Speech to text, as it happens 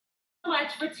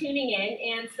much for tuning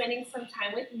in and spending some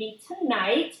time with me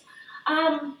tonight.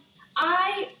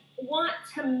 I want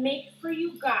to make for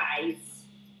you guys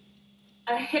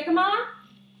a jicama,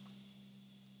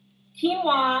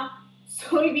 quinoa,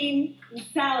 soybean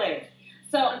salad.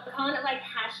 So I'm calling it like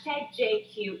hashtag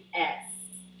JQS.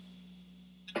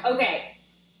 Okay,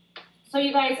 so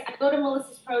you guys, I go to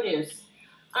Melissa's Produce.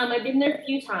 I've been there a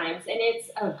few times, and it's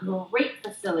a great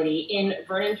facility in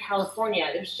Vernon, California.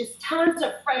 There's just tons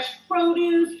of fresh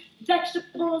produce,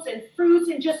 vegetables, and fruits,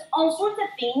 and just all sorts of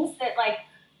things that, like,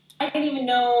 I didn't even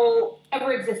know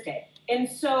ever existed. And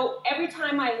so every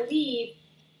time I leave,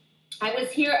 I was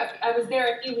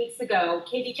there a few weeks ago.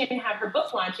 Katie Chen had her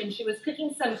book launch, and she was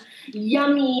cooking some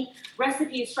yummy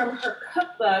recipes from her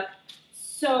cookbook.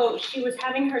 So she was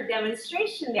having her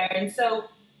demonstration there, and so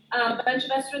a bunch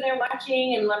of us were there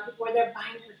watching, and a lot of people were there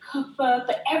buying her cookbook.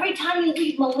 But every time you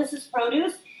leave Melissa's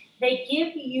Produce, they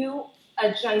give you a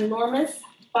ginormous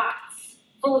box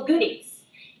full of goodies.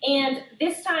 And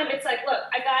this time it's like, look,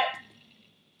 I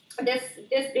got this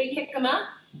big jicama,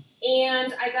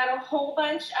 and I got a whole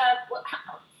bunch of, well,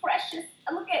 how precious,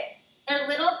 look at, they're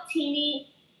little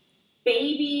teeny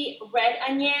baby red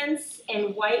onions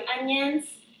and white onions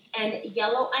and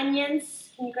yellow onions.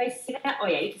 Can you guys see that? Oh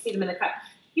yeah, you can see them in the cup.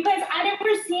 You guys, I've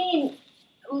never seen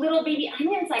little baby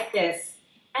onions like this.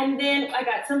 And then I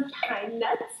got some pine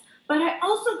nuts, but I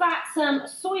also got some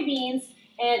soybeans,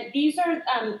 and these are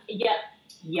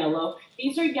yellow.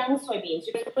 These are young soybeans.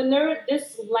 When they're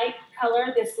this light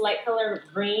color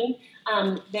green,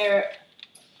 they're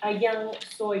a young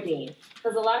soybean.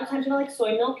 Because a lot of times, you know, like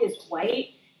soy milk is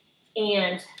white,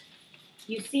 and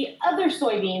you see other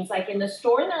soybeans like in the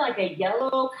store, and they're like a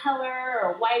yellow color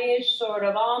or whitish, sort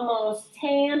of almost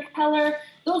tan color.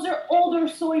 Those are older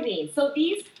soybeans. So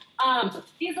these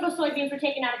little soybeans were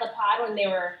taken out of the pod when they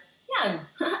were young.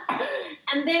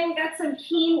 And then we got some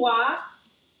quinoa.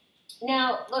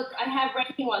 Now, look, I have red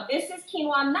quinoa. This is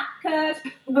quinoa not cooked.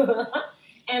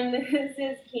 And this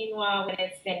is quinoa when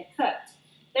it's been cooked.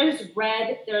 There's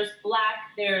red, there's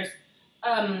black, there's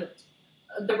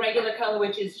the regular color,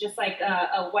 which is just like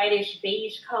a whitish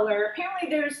beige color. Apparently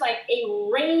there's like a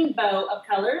rainbow of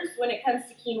colors when it comes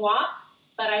to quinoa,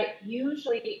 but I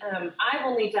usually, I've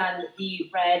only done the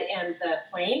red and the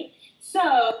plain.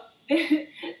 So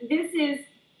this is,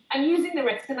 I'm using the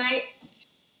red tonight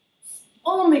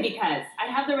only because I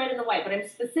have the red and the white, but I'm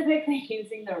specifically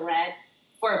using the red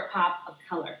for a pop of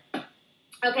color.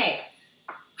 Okay,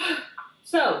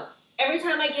 so every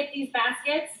time I get these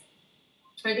baskets,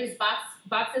 or these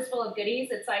boxes full of goodies,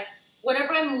 it's like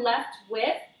whatever I'm left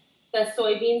with, the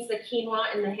soybeans, the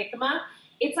quinoa, and the jicama,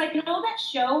 it's like, you know that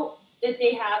show that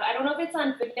they have, I don't know if it's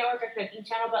on Food Network or Cooking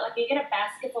Channel, but like you get a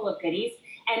basket full of goodies,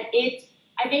 and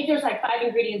I think there's like 5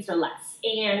 ingredients or less,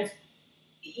 and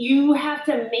you have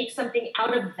to make something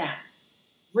out of them,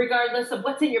 regardless of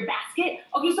what's in your basket.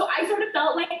 Okay, so I sort of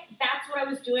felt like that's what I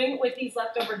was doing with these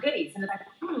leftover goodies, and it's like,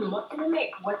 what can I make?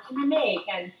 What can I make?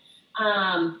 And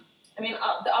I mean,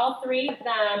 all 3 of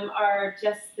them are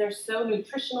just, they're so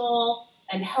nutritional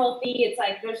and healthy. It's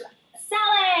like, there's a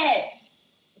salad.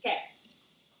 Okay,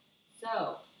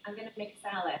 so I'm going to make a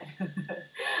salad.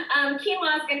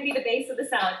 Quinoa is going to be the base of the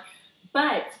salad.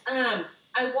 But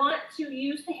I want to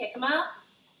use the jicama.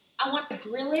 I want to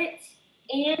grill it,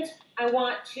 and I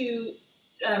want to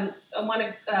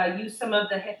use some of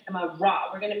the jicama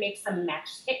raw. We're going to make some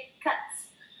matchstick cuts.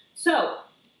 So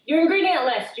your ingredient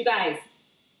list, you guys.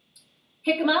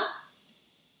 Jicama,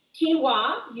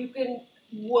 quinoa, you can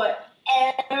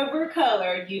whatever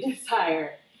color you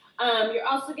desire. You're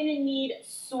also going to need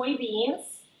soybeans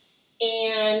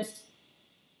and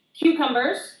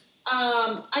cucumbers,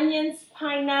 onions,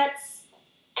 pine nuts,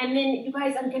 and then you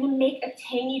guys, I'm going to make a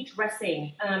tangy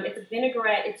dressing. It's a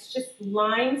vinaigrette. It's just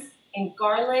limes and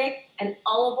garlic and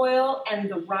olive oil and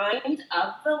the rind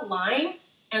of the lime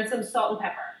and some salt and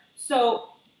pepper. So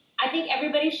I think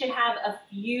everybody should have a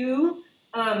few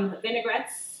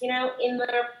vinaigrettes, you know, in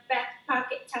their back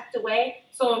pocket tucked away.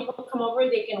 So when people come over,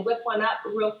 they can whip one up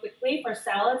real quickly for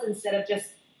salads instead of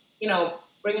just, you know,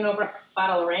 bringing over a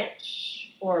bottle of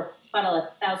ranch or a bottle of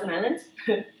Thousand Islands.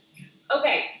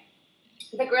 Okay,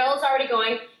 the grill is already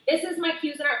going. This is my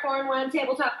Cuisinart 4-in-1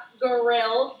 tabletop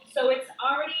grill. So it's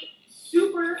already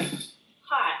super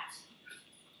hot.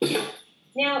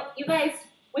 Now, you guys,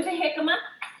 with a jicama,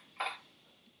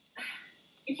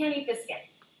 you can't eat the skin.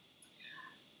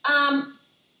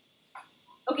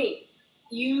 Okay,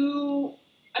 you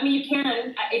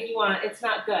can if you want. It's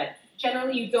not good.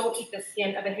 Generally, you don't eat the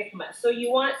skin of a jicama. So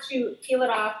you want to peel it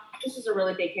off. This is a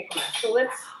really big jicama. So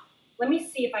let me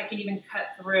see if I can even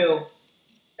cut through.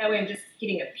 That way I'm just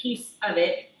getting a piece of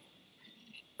it.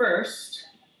 first.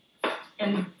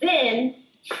 And then,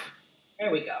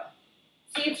 there we go.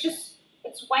 See,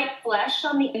 it's white flesh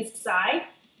on the inside.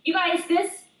 You guys,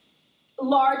 this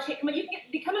large jicama,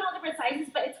 they come in all different sizes,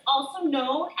 but it's also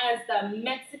known as the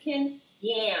Mexican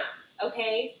yam,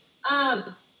 okay?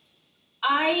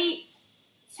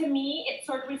 To me, it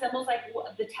sort of resembles like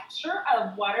the texture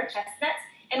of water chestnuts.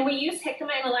 And we use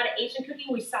jicama in a lot of Asian cooking.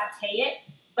 We saute it.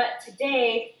 But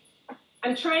today,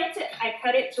 I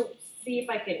cut it to see if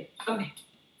I can, okay.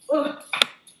 Ooh.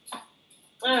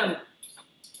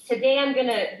 Today I'm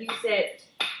gonna use it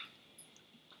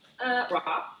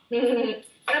raw. But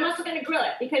I'm also gonna grill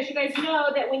it because you guys know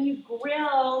that when you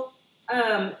grill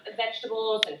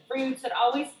vegetables and fruits, it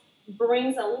always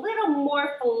brings a little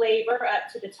more flavor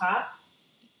up to the top.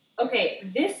 Okay,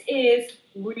 this is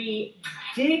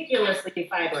ridiculously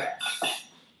fibrous.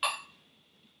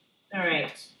 All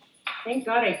right, thank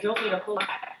God I don't need a whole lot.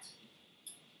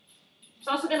 It's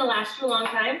also gonna last you a long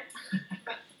time.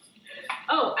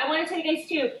 Oh, I want to tell you guys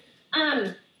too,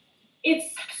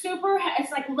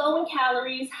 it's like low in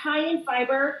calories, high in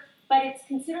fiber, but it's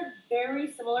considered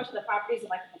very similar to the properties of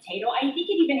like a potato. I think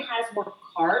it even has more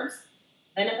carbs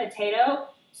than a potato.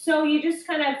 So you just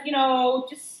kind of,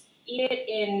 just eat it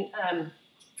in,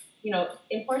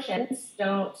 in portions.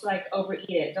 Don't like overeat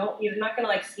it. You're not going to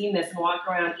like steam this and walk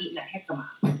around eating a jicama.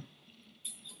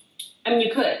 I mean,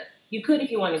 you could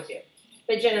if you wanted to,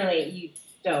 but generally you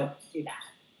don't do that.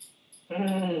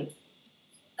 Okay.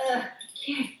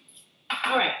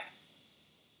 All right.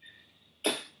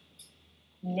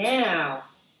 Now,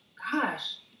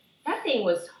 gosh, that thing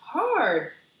was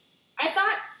hard. I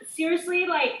thought, seriously,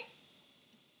 like,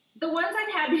 the ones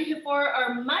I've had before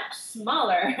are much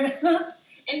smaller.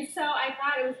 And so I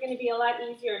thought it was going to be a lot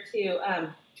easier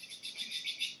to,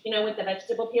 with the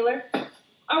vegetable peeler.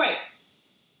 All right.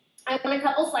 I want a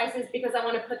couple slices because I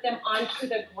want to put them onto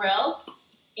the grill.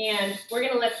 And we're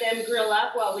going to let them grill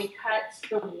up while we cut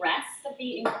the rest of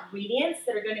the ingredients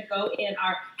that are going to go in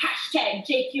our hashtag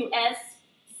JQS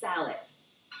salad.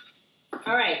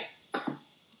 All right.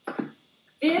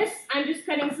 This, I'm just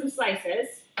cutting some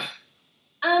slices.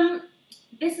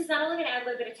 This is not only going to add a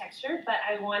little bit of texture, but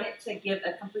I want it to give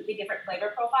a completely different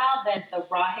flavor profile than the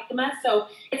raw jicama. So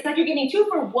it's like you're getting 2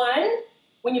 for 1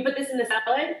 when you put this in the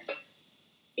salad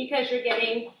because you're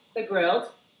getting the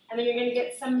grilled. And then you're going to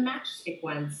get some matchstick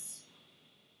ones.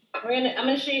 I'm going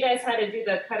to show you guys how to do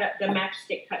the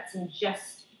matchstick cuts in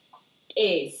just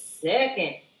a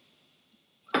second.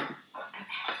 Okay.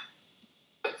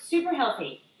 Super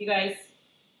healthy, you guys.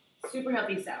 Super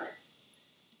healthy salad.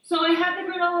 So I have the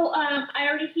griddle. I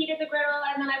already heated the griddle,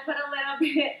 and then I put a little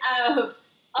bit of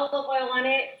olive oil on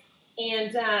it,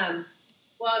 and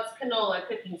it's canola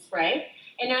cooking spray.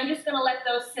 And now I'm just going to let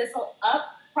those sizzle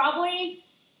up, probably.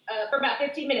 For about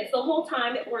 15 minutes, the whole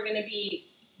time that we're going to be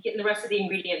getting the rest of the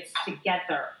ingredients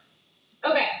together.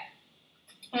 Okay.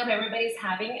 I hope everybody's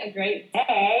having a great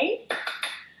day.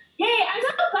 Yay, I'm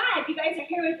so glad you guys are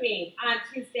here with me on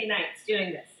Tuesday nights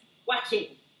doing this,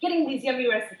 watching, getting these yummy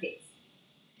recipes.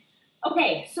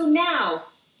 Okay, so now,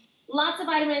 lots of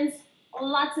vitamins,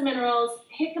 lots of minerals.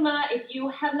 Jicama, if you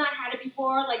have not had it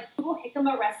before, like Google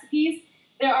jicama recipes,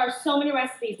 there are so many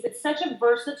recipes. It's such a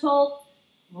versatile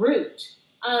root.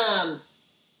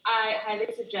 I highly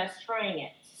suggest trying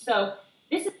it. So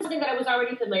this is something that I was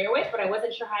already familiar with, but I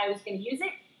wasn't sure how I was going to use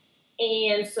it.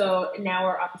 And so now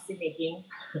we're obviously making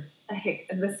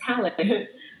the salad.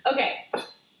 Okay.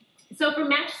 So for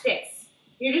matchsticks,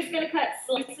 you're just going to cut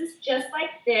slices just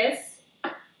like this.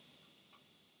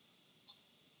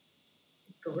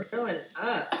 Grilling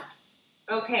up.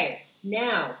 Okay.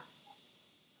 Now,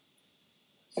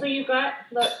 so you've got,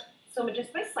 look, so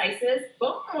just my slices,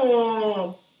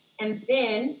 boom, and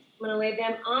then I'm going to lay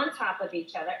them on top of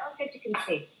each other. Oh, good, you can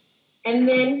see. And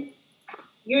then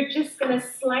you're just going to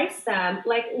slice them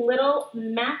like little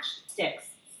matchsticks.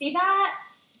 See that?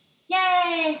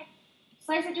 Yay!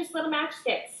 Slice it just little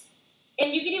matchsticks.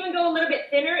 And you can even go a little bit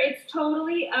thinner. It's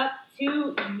totally up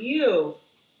to you.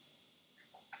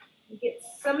 Get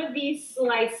some of these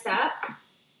sliced up.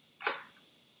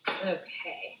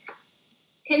 Okay.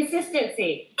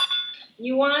 Consistency.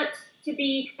 You want to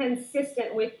be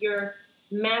consistent with your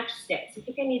matchsticks. I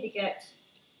think I need to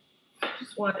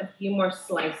just want a few more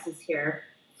slices here.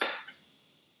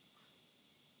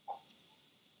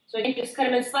 So you just cut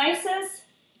them in slices,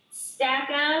 stack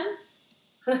them,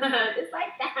 just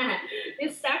like that.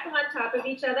 Just stack them on top of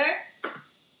each other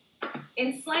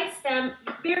and slice them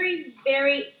very,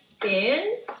 very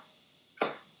thin.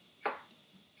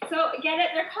 So get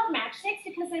it? They're called matchsticks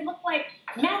because they look like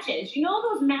matches. You know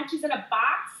those matches in a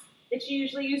box that you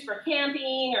usually use for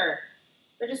camping or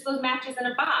They're just those matches in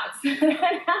a box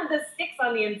that have the sticks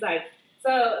on the inside.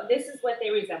 So this is what they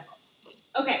resemble.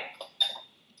 Okay,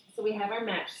 so we have our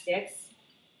matchsticks.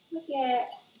 Look at,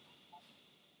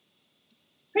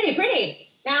 pretty, pretty.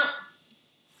 Now,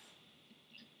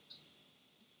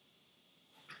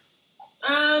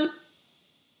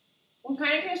 it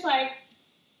kind of tastes like,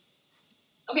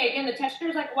 okay, again, the texture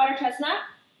is like water chestnut,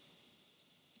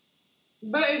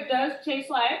 but it does taste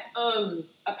like a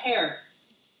pear,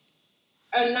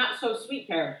 a not so sweet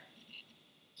pear.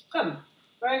 Good,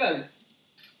 very good.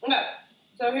 Okay,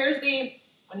 so here's the,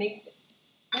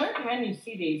 where can you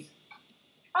see these?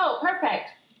 Oh, perfect.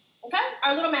 Okay,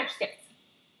 our little matchsticks.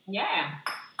 Yeah.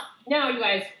 Now, you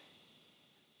guys,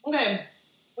 okay,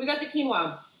 we got the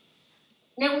quinoa.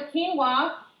 Now with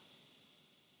quinoa,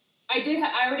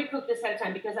 I already cooked this ahead of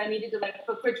time because I needed to let it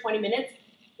cook for 20 minutes.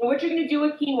 And what you're gonna do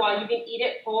with quinoa, you can eat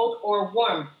it cold or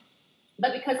warm.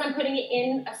 But because I'm putting it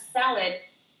in a salad,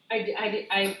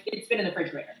 it's been in the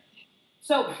refrigerator.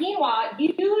 So quinoa,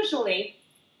 usually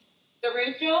the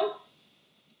ratio,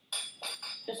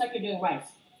 just like you're doing rice,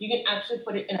 you can actually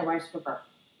put it in a rice cooker.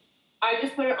 I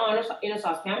just put it in a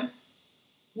saucepan.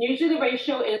 Usually the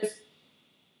ratio is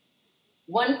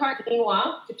 1 part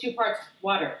quinoa to 2 parts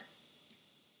water.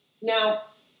 Now,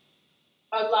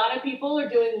 a lot of people are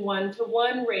doing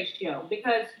 1-to-1 ratio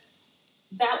because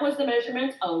that was the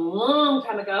measurement a long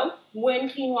time ago when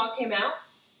quinoa came out.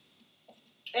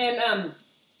 And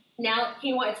now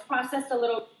quinoa, it's processed a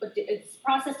little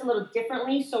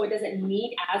differently, so it doesn't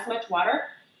need as much water.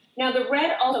 Now the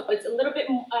red also, it's a little bit,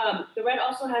 the red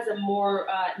also has a more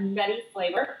nutty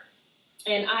flavor.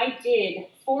 And I did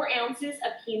 4 ounces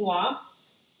of quinoa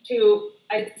to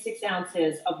 6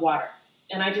 ounces of water.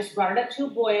 And I just brought it up to a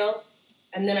boil,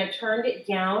 and then I turned it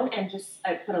down and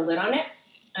I put a lid on it,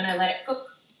 and I let it cook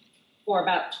for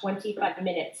about 25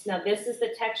 minutes. Now this is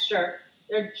the texture.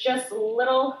 They're just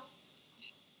little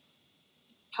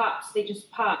pops. They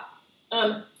just pop.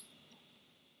 I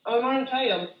want to tell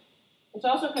you, it's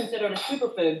also considered a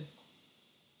superfood.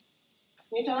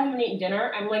 Can you tell I haven't eaten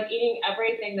dinner? I'm like eating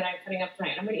everything that I'm putting up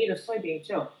tonight. I'm going to eat a soybean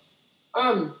too.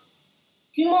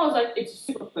 Quinoa is like, it's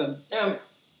a superfood.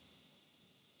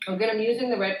 Again, I'm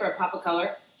using the red for a pop of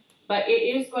color, but it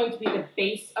is going to be the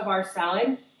base of our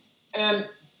salad.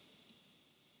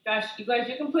 Gosh, you guys,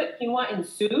 you can put quinoa in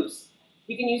soups.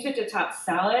 You can use it to top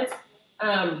salads.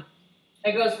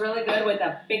 It goes really good with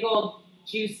a big old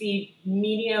juicy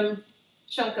medium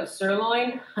chunk of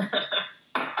sirloin.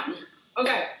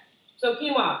 Okay, so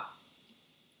quinoa.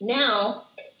 Now,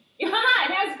 it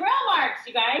has grill marks,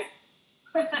 you guys.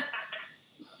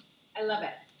 I love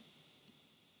it.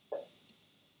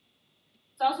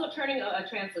 It's also turning a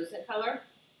translucent color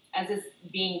as it's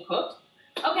being cooked.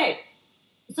 Okay,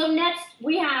 so next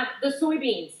we have the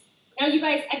soybeans. Now you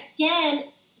guys,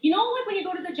 again, you know like when you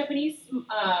go to the Japanese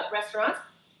restaurants,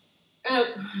 I'm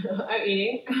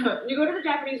eating, you go to the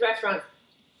Japanese restaurants,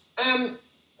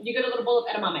 you get a little bowl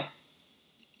of edamame.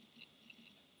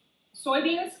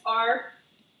 Soybeans are,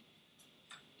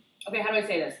 okay, how do I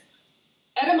say this?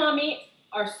 Edamame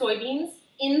are soybeans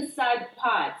inside the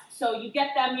pods. So you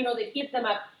get them, you know, they heat them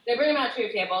up, they bring them out to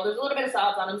your table. There's a little bit of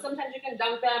salt on them. Sometimes you can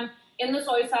dunk them in the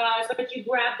soy sauce, but you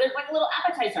grab, there's like a little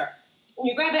appetizer. And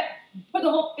you grab it, put the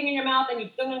whole thing in your mouth, and you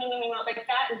like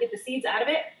that, and get the seeds out of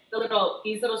it.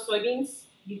 These little soybeans,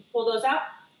 you pull those out.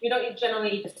 You don't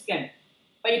generally eat the skin,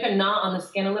 but you can gnaw on the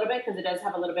skin a little bit because it does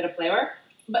have a little bit of flavor.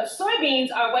 But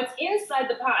soybeans are what's inside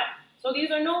the pod. So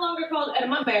these are no longer called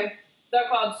edamame, they're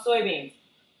called soybeans.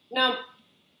 Now,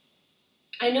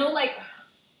 I know like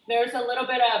there's a little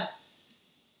bit of,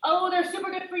 oh, they're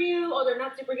super good for you, oh, they're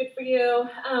not super good for you.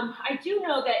 I do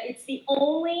know that it's the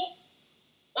only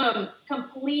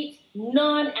complete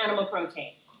non-animal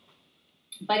protein,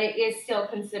 but it is still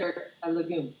considered a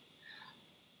legume.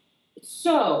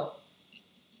 So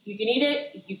you can eat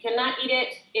it, you cannot eat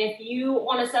it. If you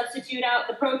want to substitute out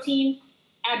the protein,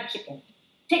 add chicken.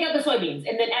 Take out the soybeans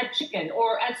and then add chicken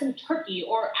or add some turkey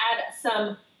or add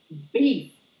some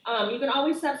beef. You can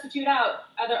always substitute out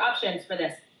other options for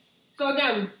this. So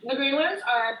again, the green ones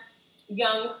are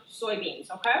young soybeans,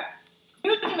 okay?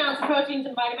 Huge amounts of proteins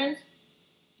and vitamins.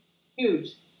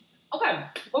 Huge. Okay,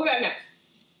 what we got next?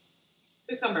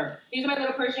 Cucumber. These are my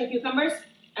little Persian cucumbers.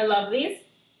 I love these.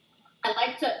 I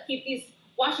like to keep these,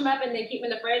 wash them up and then keep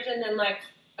them in the fridge, and then like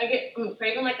I'm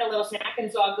craving like a little snack,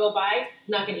 and so I'll go by. I'm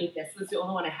not gonna eat this. This is the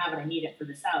only one I have, and I need it for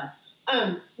the salad.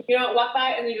 You know, walk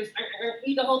by and you just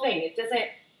eat the whole thing. It doesn't,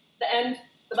 the end,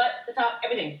 the butt, the top,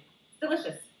 everything. It's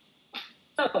delicious.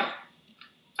 So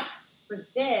for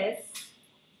this,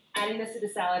 adding this to the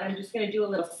salad, I'm just gonna do a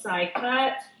little side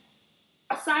cut.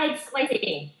 side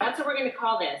slicing. That's what we're going to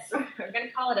call this. We're going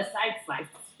to call it a side slice.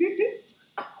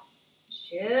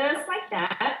 Just like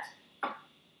that.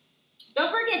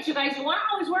 Don't forget, you guys, you want to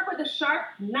always work with a sharp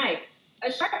knife.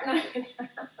 A sharp knife.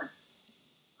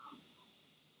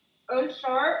 A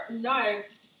sharp knife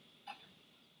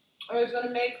is going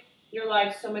to make your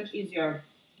life so much easier.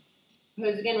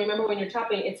 Because again, remember when you're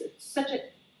chopping, it's such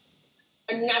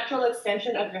a natural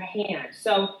extension of your hand.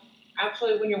 So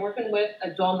actually, when you're working with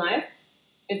a dull knife,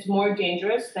 it's more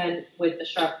dangerous than with a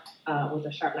sharp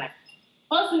knife.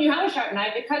 Plus, when you have a sharp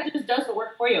knife, it kind of just does the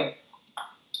work for you.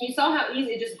 You saw how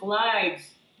easy it just glides.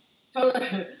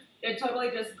 Totally, it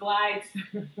totally just glides.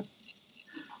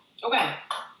 Okay,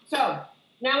 so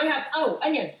now we have,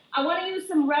 onion. I want to use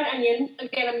some red onion.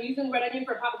 Again, I'm using red onion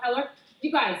for a pop of color.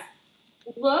 You guys,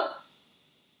 look.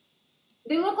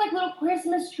 They look like little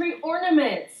Christmas tree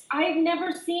ornaments. I've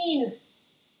never seen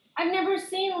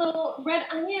little red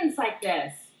onions like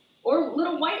this. Or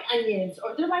little white onions.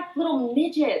 Or they're like little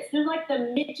midgets. They're like the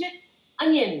midget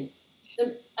onion.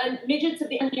 The midgets of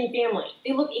the onion family.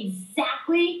 They look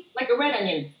exactly like a red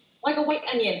onion, like a white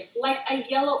onion, like a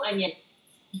yellow onion.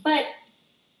 But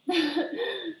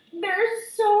they're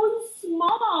so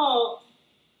small.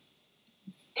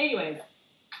 Anyways,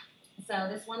 so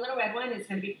this one little red one is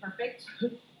going to be perfect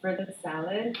for the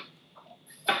salad.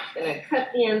 Just going to cut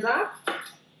the ends off,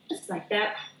 just like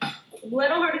that. A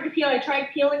little harder to peel. I tried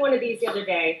peeling one of these the other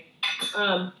day.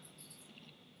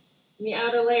 The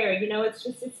outer layer, you know, it's a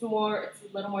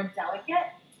little more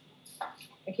delicate.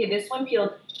 Okay, this one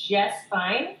peeled just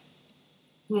fine.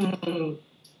 Oh,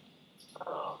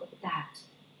 look at that.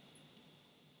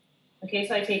 Okay,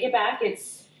 so I take it back. It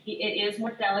is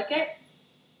more delicate,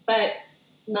 but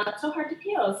not so hard to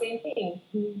peel. Same thing.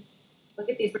 Look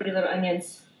at these pretty little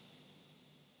onions.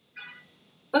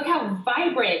 Look how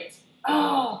vibrant.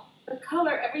 Oh, the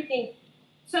color, everything.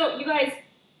 So, you guys,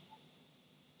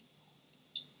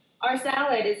 our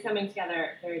salad is coming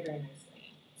together very, very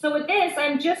nicely. So with this,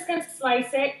 I'm just going to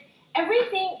slice it.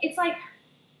 Everything is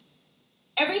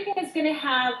going to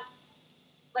have,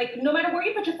 like, no matter where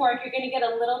you put your fork, you're going to get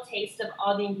a little taste of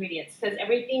all the ingredients because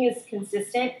everything is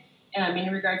consistent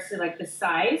in regards to, like, the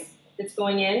size that's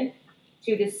going in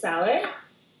to this salad.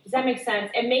 Does that make sense?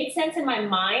 It made sense in my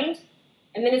mind,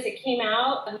 and then as it came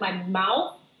out of my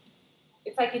mouth,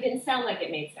 it's like it didn't sound like it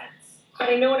made sense. But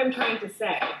I know what I'm trying to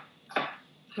say.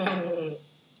 Okay.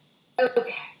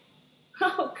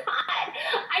 Oh, God.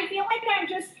 I feel like I'm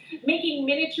just making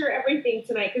miniature everything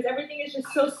tonight because everything is just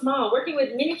so small. Working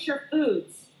with miniature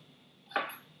foods.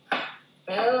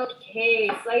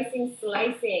 Okay, slicing.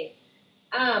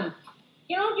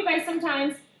 You know, you guys,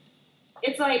 sometimes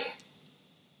it's like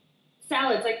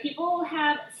salads. Like, people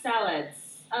have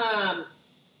salads.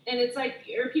 And it's like,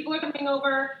 or people are coming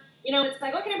over, you know, it's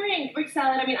like, what can I bring? Bring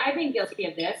salad. I mean, I've been guilty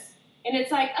of this. And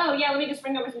it's like, oh, yeah, let me just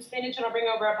bring over some spinach and I'll bring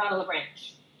over a bottle of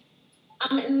ranch.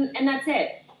 And that's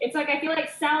it. It's like, I feel like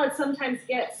salad sometimes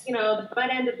gets, you know, the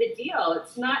butt end of the deal.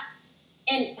 It's not,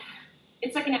 and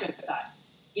it's like an afterthought,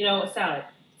 you know, a salad.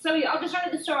 So I'll just run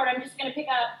to the store and I'm just going to pick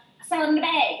up a salad in a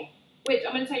bag, which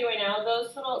I'm going to tell you right now,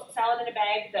 those little salad in a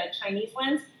bag, the Chinese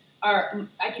ones, I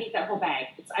can eat that whole bag.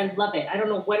 I love it. I don't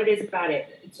know what it is about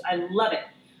it. I love it.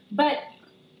 But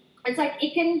it's like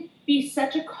it can be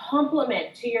such a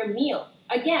compliment to your meal.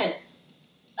 Again,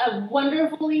 a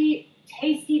wonderfully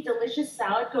tasty, delicious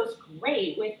salad goes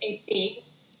great with a big,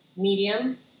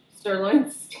 medium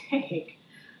sirloin steak.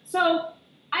 So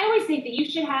I always think that you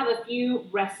should have a few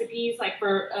recipes like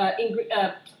for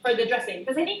the dressing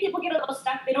because I think people get a little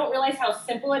stuck. They don't realize how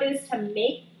simple it is to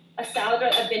make a salad or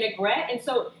a vinaigrette. And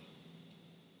so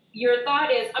your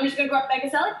thought is, I'm just going to grab a bag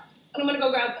of salad and I'm going to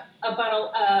go grab a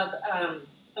bottle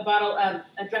of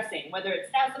a dressing, whether it's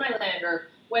Thousand Island or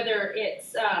whether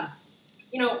it's,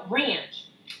 you know, ranch.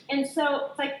 And so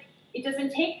it's like, it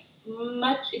doesn't take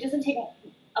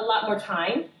a lot more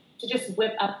time to just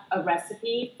whip up a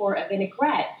recipe for a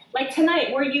vinaigrette. Like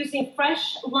tonight, we're using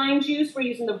fresh lime juice. We're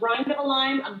using the rind of a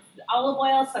lime, olive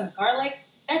oil, some garlic.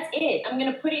 That's it. I'm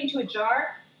going to put it into a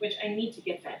jar, which I need to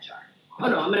get that jar. Oh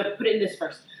no, I'm going to put it in this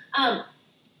first. And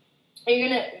you're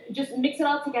going to just mix it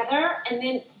all together, and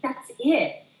then that's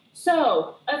it.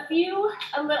 So a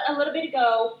little bit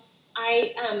ago,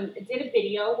 I did a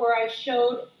video where I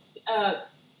showed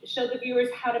the viewers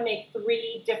how to make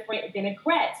 3 different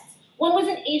vinaigrettes. One was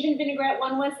an Asian vinaigrette,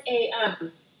 one was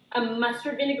a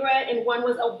mustard vinaigrette, and one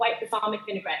was a white balsamic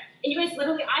vinaigrette. And you guys,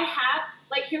 literally, I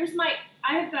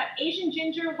have got Asian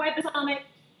ginger, white balsamic,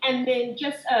 and then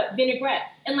just a vinaigrette.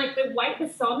 And like the white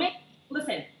balsamic,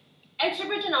 listen, extra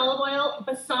virgin olive oil,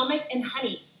 balsamic, and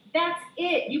honey. That's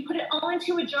it. You put it all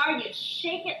into a jar, you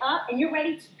shake it up, and you're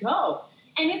ready to go.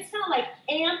 And it's gonna like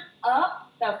amp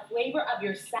up the flavor of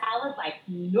your salad like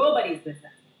nobody's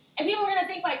business. And people are gonna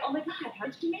think like, oh my God, how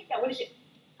did you make that? What is it?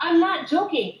 I'm not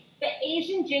joking. The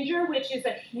Asian ginger, which is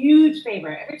a huge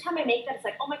flavor. Every time I make that, it's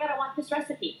like, oh my God, I want this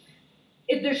recipe.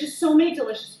 There's just so many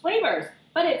delicious flavors,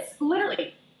 but it's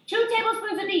literally 2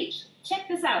 tablespoons of each. Check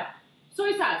this out.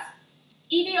 Soy sauce,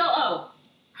 EVOO,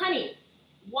 honey,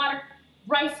 water,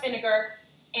 rice vinegar,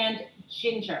 and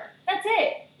ginger. That's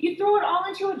it. You throw it all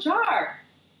into a jar.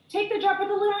 Take the jar, put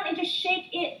the lid on, and just shake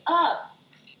it up.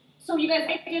 So you guys,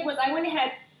 what I did was I went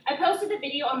ahead, I posted the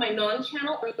video on my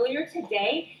non-channel earlier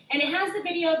today, and it has the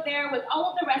video there with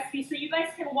all of the recipes, so you guys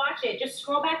can watch it. Just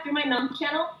scroll back through my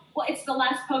non-channel. Well, it's the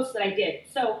last post that I did.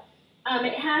 So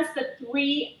it has the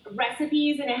 3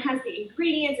 recipes, and it has the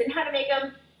ingredients and how to make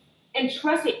them. And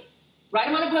trust me, write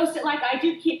them on a Post-it like I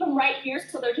do. Keep them right here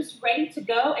so they're just ready to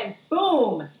go, and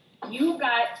boom, you've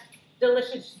got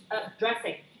delicious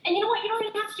dressing. And you know what? You don't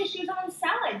even have to just use it on a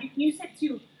salad. You can use it to,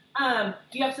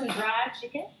 you have some dried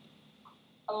chicken.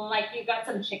 Like you got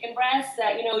some chicken breasts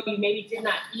that, you know, you maybe did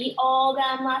not eat all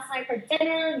them last night for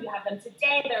dinner. You have them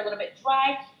today. They're a little bit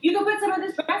dry. You can put some of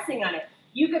this dressing on it.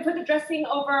 You could put the dressing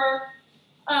over,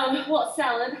 well,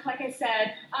 salad, like I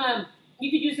said. You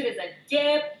could use it as a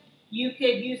dip. You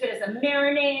could use it as a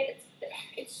marinade.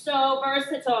 It's so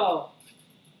versatile.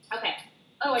 Okay.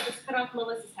 Oh, I just cut off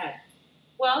Melissa's head.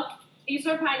 Well, these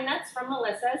are pine nuts from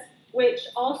Melissa's, which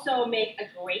also make a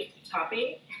great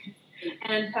topping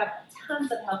and have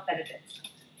tons of health benefits.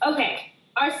 Okay,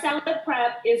 our salad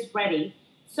prep is ready.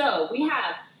 So we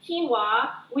have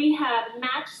quinoa, we have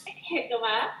mashed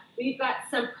jicama, we've got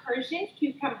some Persian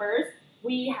cucumbers,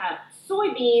 we have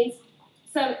soybeans,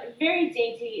 some very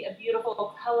dainty,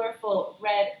 beautiful, colorful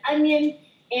red onion,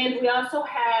 and we also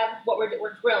have what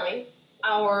we're grilling,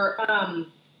 our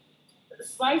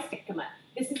sliced jicama.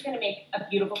 This is going to make a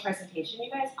beautiful presentation,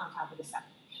 you guys, on top of the stuff.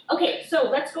 Okay, so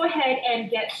let's go ahead and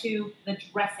get to the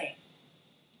dressing.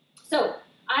 So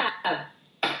I have,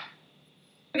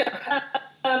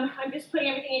 I'm just putting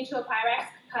everything into a Pyrex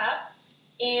cup,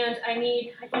 and I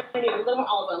need a little more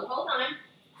olive oil. Hold on.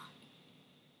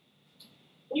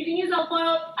 You can use olive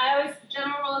oil. I always,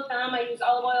 general rule of thumb, I use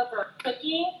olive oil for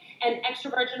cooking and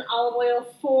extra virgin olive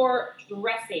oil for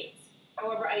dressings.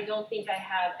 However, I don't think I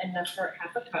have enough for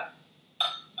half a cup.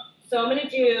 So I'm going to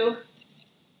do,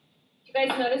 you guys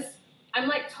notice, I'm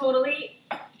like totally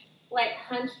like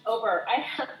hunched over. I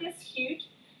have this huge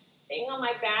thing on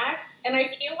my back, and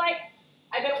I feel like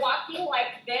I've been walking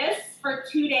like this for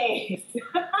 2 days.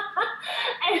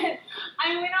 And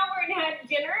I went over and had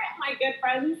dinner at my good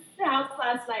friend's house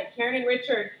last night, Karen and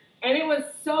Richard, and it was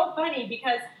so funny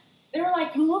because they were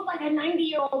like, you look like a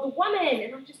 90-year-old woman,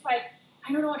 and I'm just like,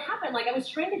 I don't know what happened. Like I was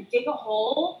trying to dig a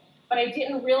hole, but I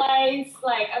didn't realize,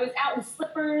 like, I was out in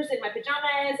slippers and my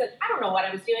pajamas, and I don't know what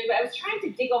I was doing, but I was trying to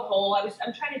dig a hole.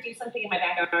 I'm trying to do something in my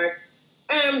backyard.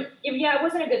 Yeah, it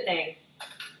wasn't a good thing.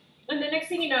 And the next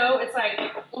thing you know, it's like,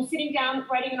 I'm sitting down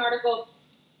writing an article,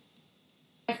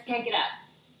 I can't get up.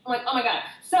 I'm like, oh my God.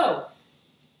 So,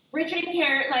 Richard and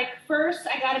Karen, like, first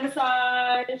I got a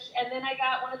massage, and then I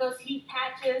got one of those heat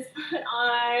patches put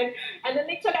on, and then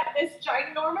they took out this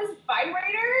ginormous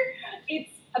vibrator.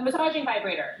 It's a massaging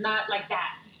vibrator, not like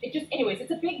that. It just, anyways,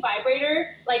 it's a big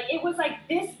vibrator. Like, it was like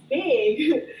this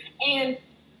big, and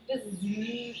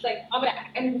just like, oh my God,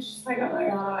 and it was just like, oh my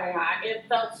God, it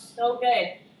felt so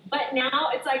good. But now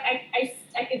it's like, I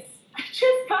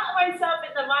just caught myself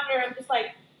in the monitor. I'm just like,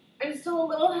 I'm still a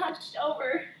little hunched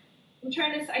over. I'm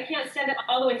trying to, I can't stand up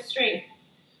all the way straight.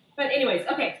 But anyways,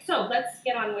 okay, so let's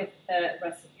get on with the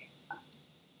recipe.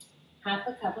 Half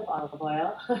a cup of olive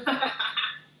oil.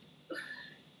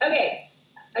 Okay,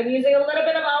 I'm using a little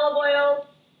bit of olive oil,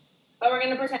 but we're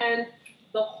gonna pretend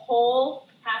the whole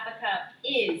half a cup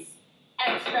is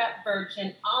extra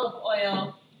virgin olive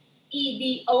oil,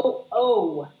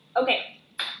 EVOO. Okay,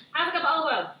 half a cup of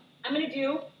olive oil. I'm gonna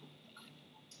do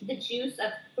the juice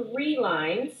of 3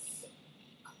 limes,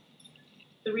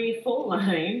 3 full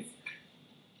limes,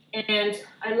 and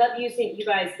I love using, you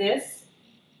guys, this.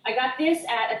 I got this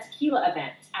at a tequila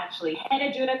event, actually,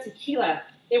 Herradura Tequila.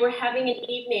 They were having an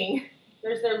evening.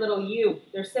 There's their little U,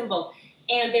 their symbol,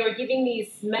 and they were giving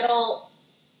these metal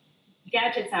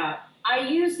gadgets out. I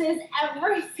use this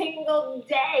every single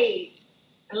day.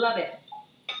 I love it.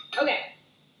 Okay,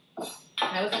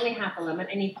 that was only half a lemon.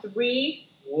 I need 3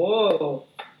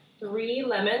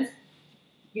 lemons.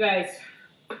 You guys,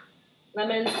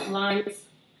 lemons, limes.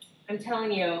 I'm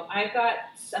telling you,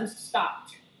 I'm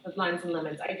stocked with limes and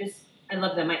lemons. I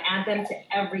love them. I add them to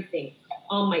everything.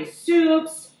 All my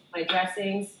soups, my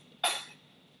dressings.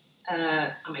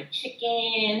 on my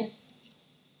chicken.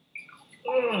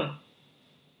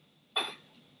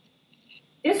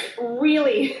 This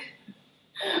really,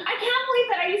 I can't believe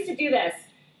that I used to do this.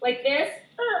 Like this,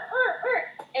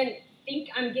 and think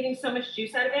I'm getting so much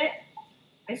juice out of it.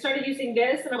 I started using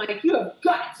this, and I'm like, you have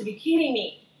got to be kidding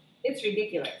me. It's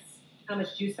ridiculous how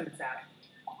much juice comes out.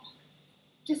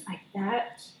 Just like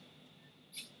that.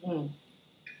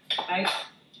 I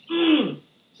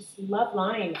just love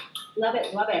lime. Love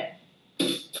it, love it.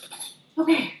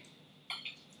 Okay.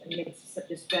 Let me mix this up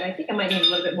just good. I think I might need a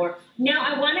little bit more. Now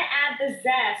I want to add the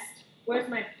zest. Where's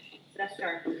my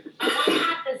zester? I want to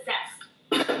add the zest.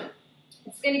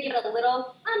 It's going to give it a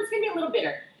little, it's going to be a little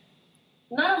bitter.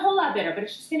 Not a whole lot bitter, but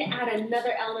it's just going to add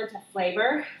another element of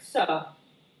flavor. So,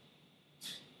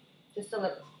 just a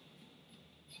little.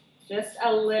 Just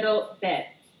a little bit.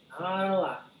 Not a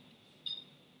lot.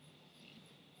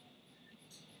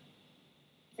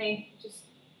 See, just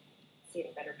see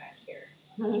it better back here.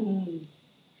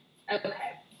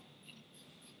 Okay.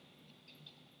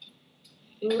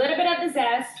 A little bit of the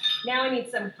zest. Now I need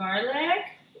some garlic.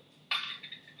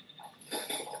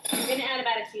 I'm going to add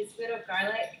about a teaspoon of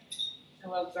garlic. I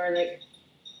love garlic.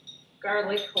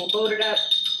 Garlic, we'll load it up.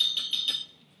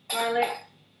 Garlic.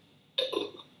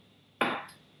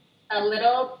 A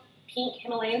little pink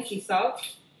Himalayan sea salt.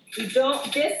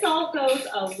 This salt goes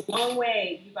a long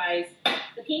way, you guys.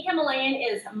 The pink Himalayan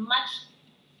is much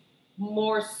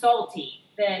more salty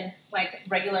than like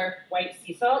regular white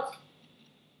sea salt.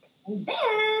 And then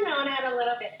I want to add a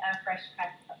little bit of fresh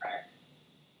cracked pepper.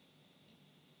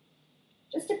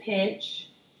 Just a pinch.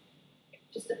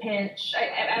 Just a pinch.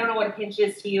 I don't know what a pinch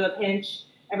is to you, a pinch.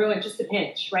 Everyone, just a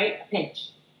pinch, right? A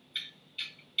pinch.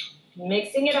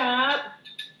 Mixing it up.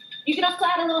 You can also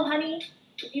add a little honey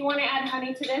if you want to add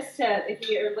honey to this, if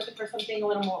you're looking for something a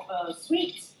little more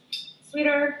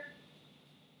sweeter.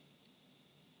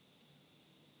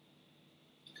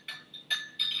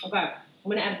 Okay, I'm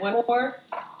going to add one more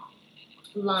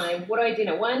lime. What do I do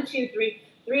now? 1, 2, 3.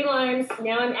 3 limes.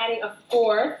 Now I'm adding a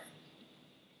 4th.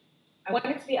 I want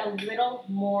it to be a little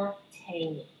more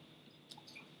tangy.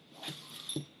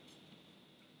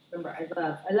 Remember, I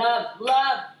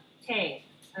love tang.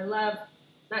 I love,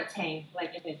 not tang,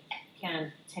 like in a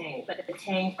can tang, but the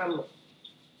tang from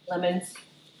lemons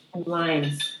and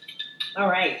limes. All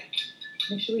right,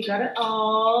 make sure we got it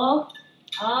all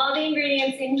the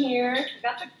ingredients in here. We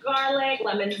got the garlic,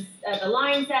 lemons, the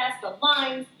lime zest, the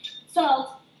limes,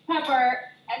 salt, pepper,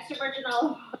 extra virgin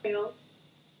olive oil.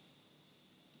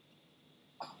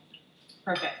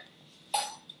 Perfect.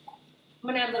 I'm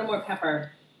gonna add a little more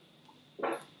pepper.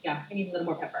 Yeah, I need a little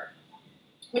more pepper.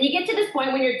 When you get to this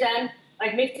point, when you're done,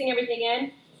 like mixing everything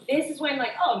in, this is when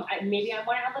like, oh, maybe I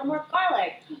want to add a little more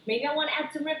garlic. Maybe I want to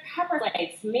add some red pepper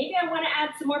flakes. Maybe I want to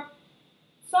add some more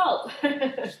salt.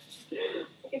 I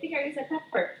think I already said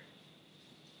pepper.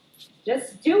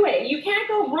 Just do it. You can't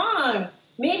go wrong.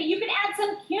 Maybe you can add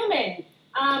some cumin,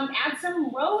 add some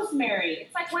rosemary.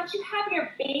 It's like once you have your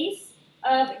base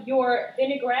of your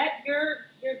vinaigrette, you're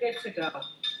good to go.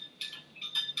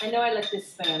 I know I left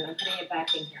this spoon. I'm putting it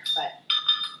back in here, but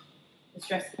this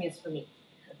dressing is for me.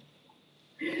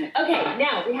 Okay,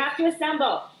 now we have to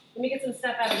assemble. Let me get some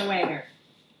stuff out of the way here.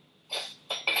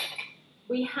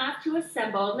 We have to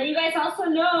assemble. Now you guys also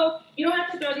know you don't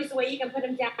have to throw these away. You can put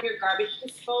them down in your garbage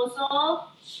disposal.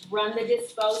 Run the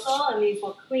disposal, and these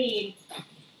will clean.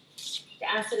 The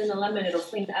acid in the lemon, it'll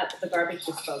clean up the garbage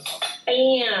disposal.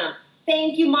 Bam!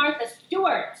 Thank you, Martha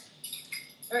Stewart.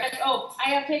 Oh, I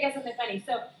have to tell you guys something funny.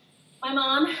 So, my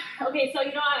mom, okay, so,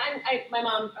 you know, my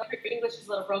mom, her English is a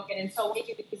little broken, and so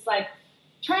it's like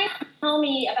trying to tell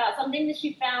me about something that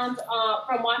she found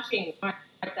from watching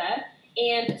Martha.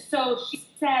 And so she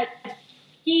said,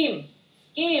 Kim,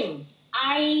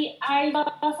 I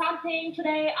saw something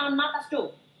today on Martha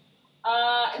Stew.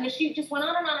 And then she just went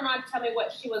on and on and on to tell me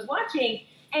what she was watching.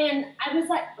 And I was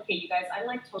like, okay, you guys, I'm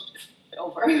like totally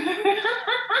over.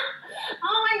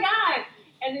 Oh my God.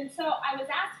 And then so I was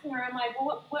asking her, I'm like,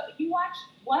 well, what you watch?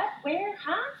 What? Where?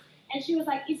 Huh? And she was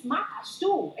like, it's Martha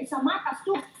Stew. It's a Martha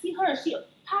Stew. See her. She's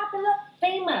popular,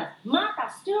 famous.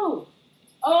 Martha Stew.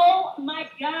 Oh my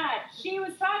God. She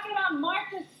was talking about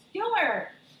Martha Stewart.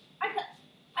 I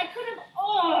could have,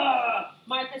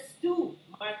 Martha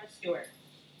Stewart.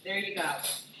 There you go.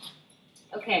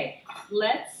 Okay,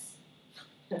 let's,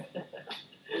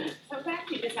 sometimes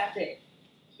you just have to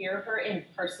hear her in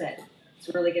person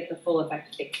to really get the full effect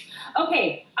of things.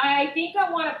 Okay, I think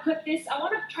I want to put this, I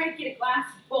want to try to get a glass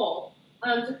bowl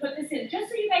to put this in, just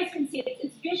so you guys can see it.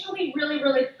 It's visually really,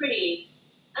 really pretty.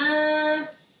 I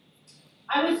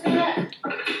was gonna,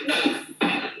 let's see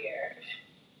here.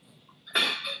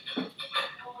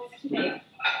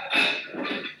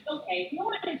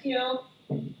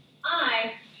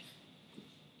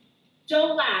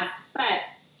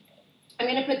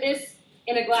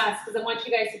 glass because I want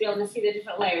you guys to be able to see the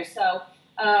different layers. So,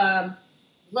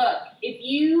 look, if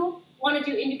you want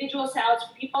to do individual salads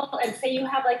for people, and say you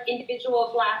have like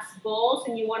individual glass bowls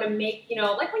and you want to make, you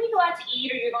know, like when you go out to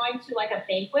eat or you're going to like a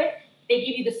banquet, they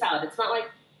give you the salad. It's not like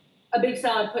a big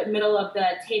salad put in the middle of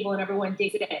the table and everyone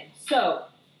digs it in. So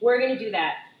we're going to do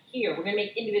that here. We're going to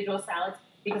make individual salads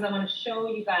because I want to show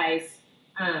you guys,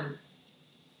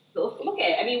 look at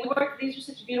it. I mean, these are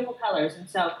such beautiful colors. And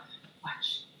so,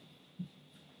 watch.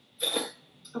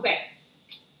 Okay.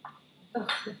 Oh,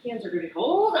 my hands are dirty.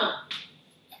 Hold on.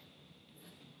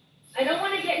 I don't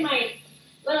want to get my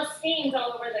little stains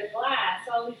all over the glass,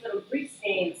 all these little grease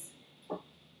stains.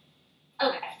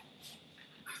 Okay.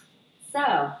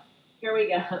 So, here we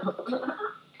go.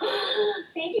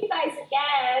 Thank you guys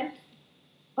again.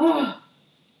 Oh,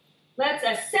 let's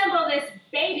assemble this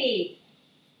baby.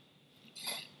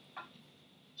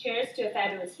 Cheers to a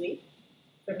fabulous week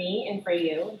for me and for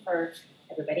you and for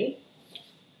everybody.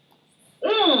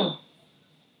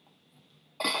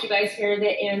 Did you guys hear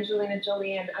that Angelina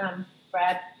Jolie and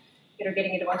Brad Pitt are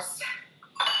getting a divorce?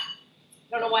 I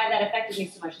don't know why that affected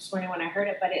me so much this morning when I heard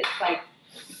it, but it's like,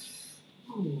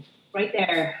 ooh, right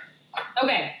there.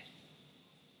 Okay.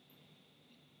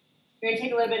 You're going to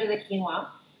take a little bit of the quinoa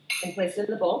and place it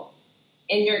in the bowl,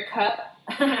 in your cup,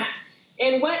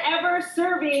 in whatever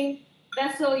serving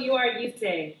vessel you are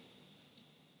using.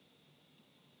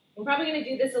 I'm probably going to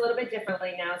do this a little bit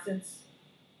differently now since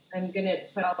I'm going to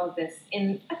put all of this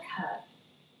in a cup.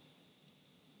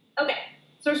 Okay,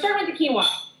 so we're starting with the quinoa.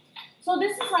 So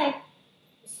this is like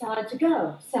salad to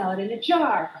go, salad in a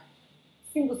jar,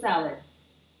 single salad,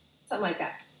 something like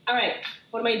that. All right,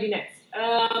 what am I going to do next?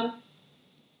 I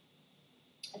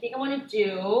think I want to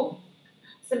do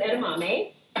some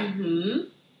edamame.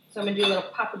 So I'm going to do a little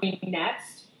paprika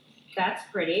next. That's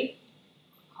pretty.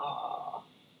 Oh.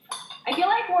 I feel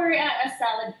like we're at a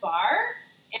salad bar.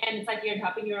 And it's like you're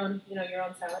topping your own, you know, your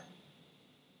own salad.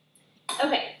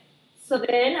 Okay, so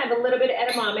then I have a little bit of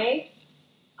edamame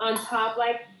on top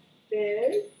like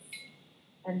this.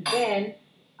 And then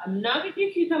I'm not going to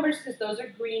do cucumbers because those are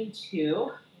green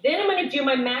too. Then I'm going to do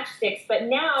my matchsticks. But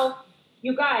now,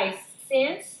 you guys,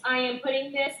 since I am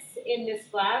putting this in this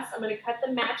glass, I'm going to cut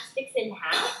the matchsticks in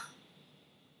half.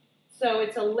 So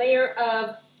it's a layer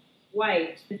of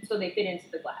white so they fit into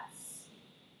the glass.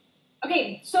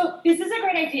 Okay, so this is a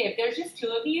great idea. If there's just two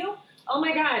of you, oh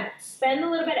my God, spend a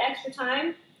little bit extra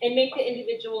time and make the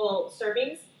individual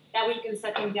servings. That way you can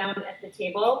set them down at the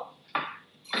table.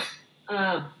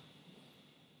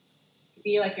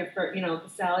 Be like your first, you know, the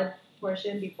salad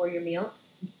portion before your meal.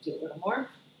 Do a little more.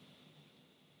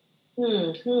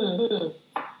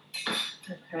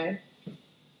 Okay.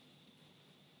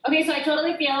 Okay, so I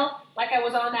totally feel like I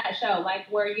was on that show, like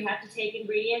where you have to take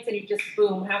ingredients and you just,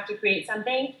 boom, have to create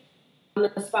something on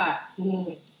the spot.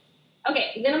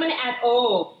 Okay, then I'm going to add,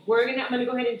 I'm going to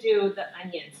go ahead and do the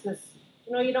onions because,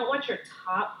 you know, you don't want your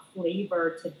top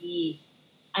flavor to be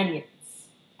onions.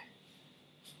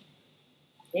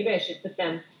 Maybe I should have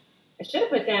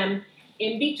put them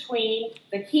in between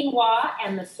the quinoa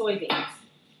and the soybeans.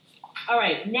 All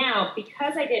right, now,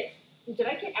 because did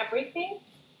I get everything?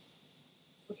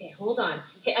 Okay, hold on.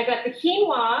 Okay, I got the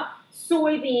quinoa,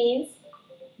 soybeans,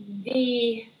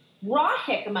 the raw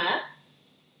jicama.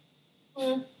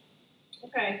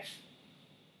 Okay.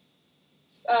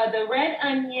 The red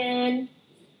onion.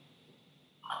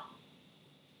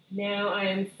 Now I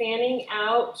am fanning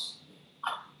out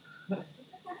the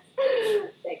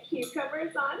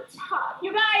cucumbers on top.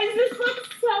 You guys, this looks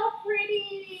so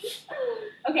pretty.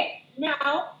 Okay,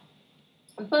 now,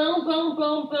 boom, boom,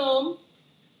 boom, boom.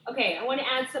 Okay, I want to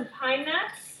add some pine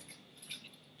nuts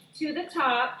to the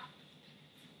top.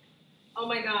 Oh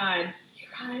my God, you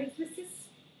guys,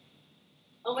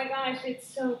 oh my gosh, it's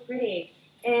so pretty.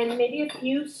 And maybe a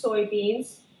few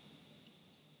soybeans.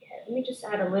 Okay, let me just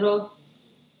add a little.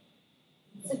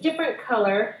 It's a different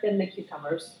color than the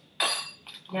cucumbers.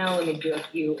 Now let me do a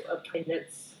few pine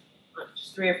nuts,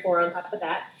 just 3 or 4 on top of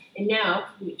that. And now,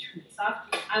 let me turn this off.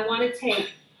 I want to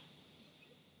take,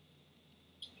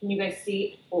 can you guys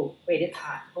see? Oh, wait, it's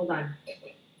hot. Hold on.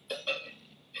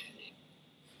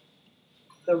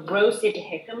 The roasted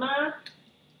jicama.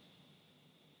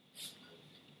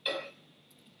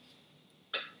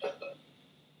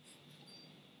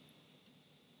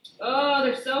 Oh,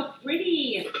 they're so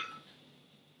pretty.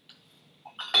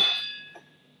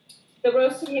 The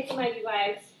roasted jicama, you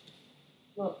guys.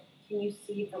 Look, can you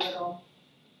see the little,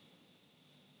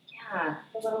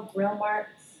 the little grill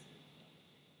marks?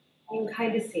 You can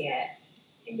kind of see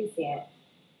it.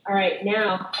 All right,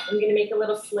 now I'm going to make a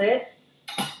little slit,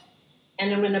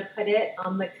 and I'm going to put it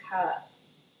on the cup.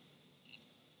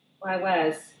 Well, I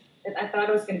was. I thought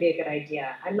it was going to be a good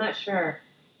idea. I'm not sure.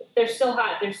 They're still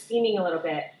hot. They're steaming a little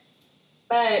bit.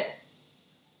 But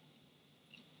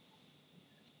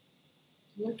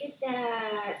look at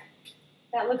that.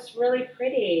 That looks really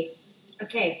pretty.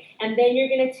 Okay, and then you're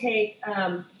going to take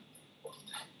some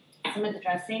of the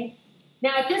dressing.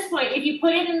 Now, at this point, if you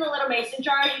put it in the little mason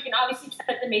jar, you can obviously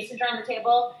set the mason jar on the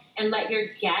table and let your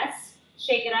guests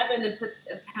shake it up and then put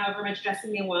however much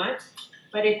dressing they want.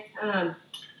 But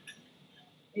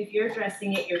if you're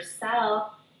dressing it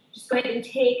yourself, just go ahead and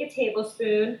take a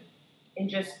tablespoon and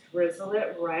just drizzle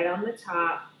it right on the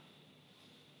top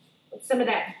with some of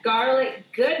that garlic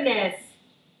goodness.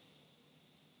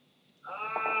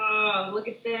 Oh, look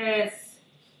at this.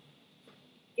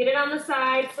 Get it on the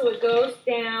side so it goes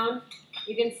down.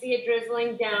 You can see it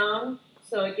drizzling down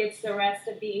so it gets the rest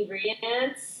of the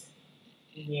ingredients.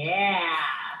 Yeah.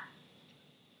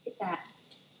 Look at that.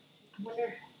 I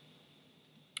wonder.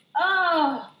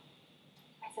 Oh,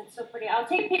 that's so pretty. I'll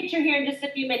take a picture here in just a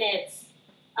few minutes,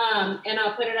 and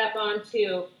I'll put it up on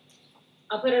the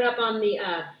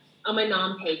on my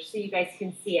nom page so you guys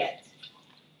can see it.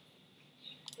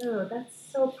 Oh, that's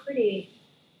so pretty.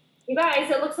 You guys,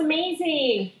 it looks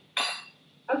amazing.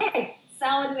 Okay,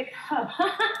 salad in a cup.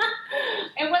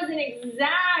 It wasn't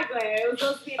exactly. It was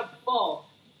supposed to be a bowl,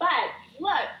 but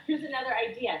look, here's another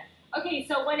idea. Okay,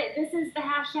 so this is the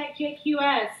hashtag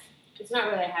JQS. It's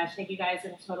not really a hashtag, you guys.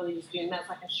 I'm totally just doing that. It's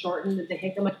like a shortened the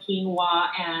Jicama quinoa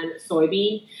and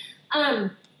soybean.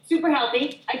 Super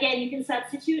healthy. Again, you can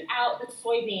substitute out the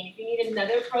soybean. If you need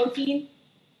another protein,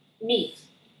 meat.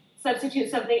 Substitute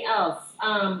something else.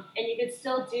 And you can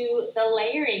still do the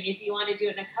layering if you want to do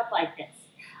it in a cup like this.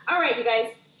 All right, you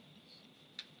guys.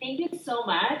 Thank you so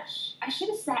much. I should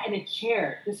have sat in a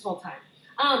chair this whole time.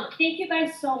 Thank you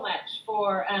guys so much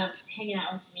for hanging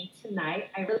out with me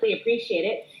tonight. I really appreciate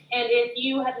it. And if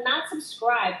you have not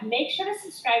subscribed, make sure to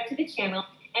subscribe to the channel.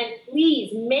 And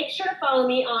please make sure to follow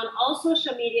me on all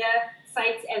social media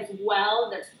sites as well.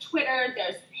 There's Twitter,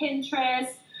 there's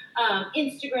Pinterest,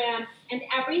 Instagram, and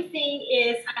everything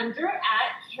is under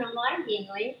at Kimlai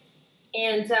Yingling.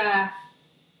 And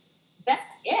that's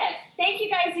it. Thank you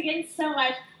guys again so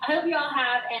much. I hope you all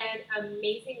have an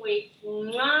amazing week.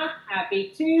 Mwah.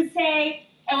 Happy Tuesday.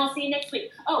 And we'll see you next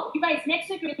week. Oh, you guys, next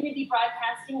week we're going to be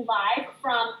broadcasting live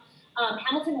from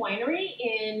Hamilton Winery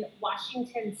in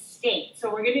Washington State.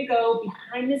 So we're going to go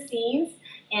behind the scenes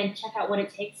and check out what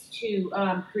it takes to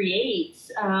create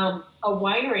a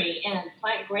winery and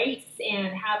plant grapes and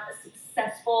have a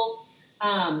successful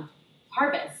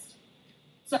harvest.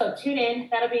 So tune in.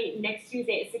 That'll be next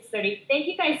Tuesday at 6:30. Thank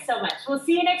you guys so much. We'll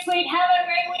see you next week. Have a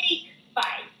great week.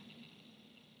 Bye.